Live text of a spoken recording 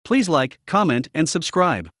Please like, comment, and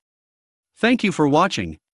subscribe. Thank you for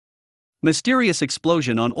watching. Mysterious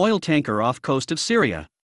explosion on oil tanker off coast of Syria.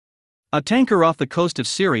 A tanker off the coast of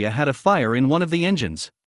Syria had a fire in one of the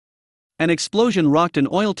engines. An explosion rocked an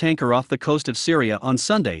oil tanker off the coast of Syria on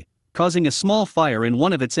Sunday, causing a small fire in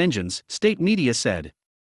one of its engines, state media said.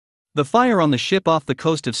 The fire on the ship off the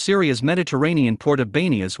coast of Syria's Mediterranean port of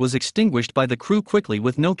Banias was extinguished by the crew quickly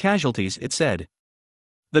with no casualties, it said.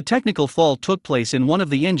 The technical fault took place in one of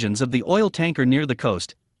the engines of the oil tanker near the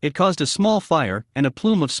coast. It caused a small fire and a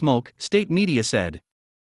plume of smoke, state media said.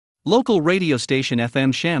 Local radio station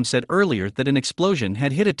FM Sham said earlier that an explosion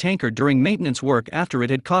had hit a tanker during maintenance work after it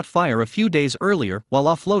had caught fire a few days earlier while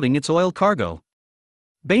offloading its oil cargo.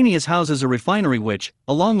 Banias houses a refinery which,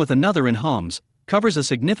 along with another in Homs, covers a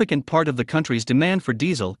significant part of the country's demand for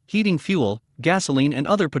diesel, heating fuel, gasoline and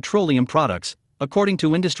other petroleum products, according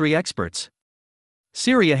to industry experts.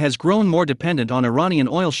 Syria has grown more dependent on Iranian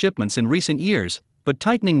oil shipments in recent years, but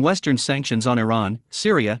tightening Western sanctions on Iran,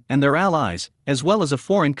 Syria, and their allies, as well as a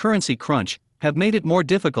foreign currency crunch, have made it more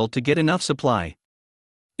difficult to get enough supply.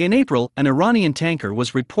 In April, an Iranian tanker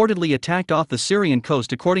was reportedly attacked off the Syrian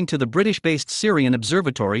coast according to the British-based Syrian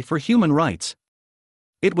Observatory for Human Rights.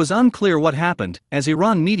 It was unclear what happened, as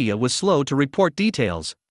Iran media was slow to report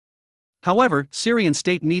details. However, Syrian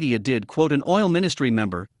state media did quote an oil ministry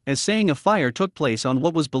member as saying a fire took place on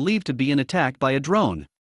what was believed to be an attack by a drone.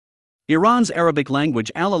 Iran's Arabic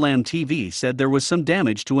language Al Alam TV said there was some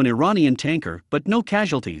damage to an Iranian tanker but no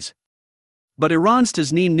casualties. But Iran's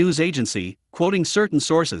Tasnim news agency, quoting certain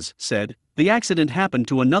sources, said, the accident happened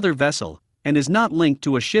to another vessel and is not linked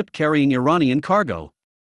to a ship carrying Iranian cargo.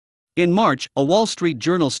 In March, a Wall Street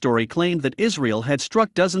Journal story claimed that Israel had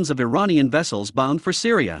struck dozens of Iranian vessels bound for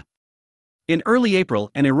Syria. In early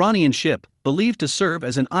April, an Iranian ship, believed to serve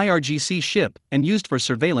as an IRGC ship and used for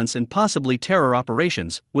surveillance and possibly terror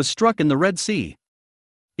operations, was struck in the Red Sea.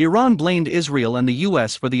 Iran blamed Israel and the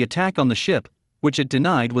US for the attack on the ship, which it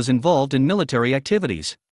denied was involved in military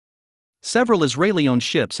activities. Several Israeli-owned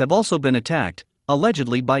ships have also been attacked,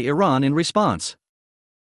 allegedly by Iran in response.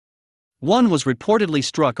 One was reportedly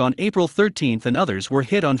struck on April 13 and others were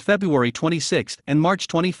hit on February 26 and March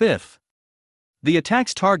 25. The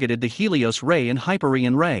attacks targeted the Helios Ray and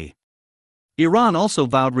Hyperion Ray. Iran also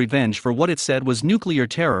vowed revenge for what it said was nuclear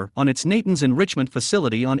terror on its Natanz enrichment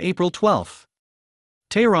facility on April 12.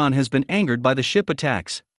 Tehran has been angered by the ship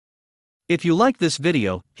attacks. If you like this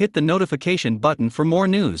video, hit the notification button for more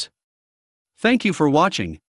news. Thank you for watching.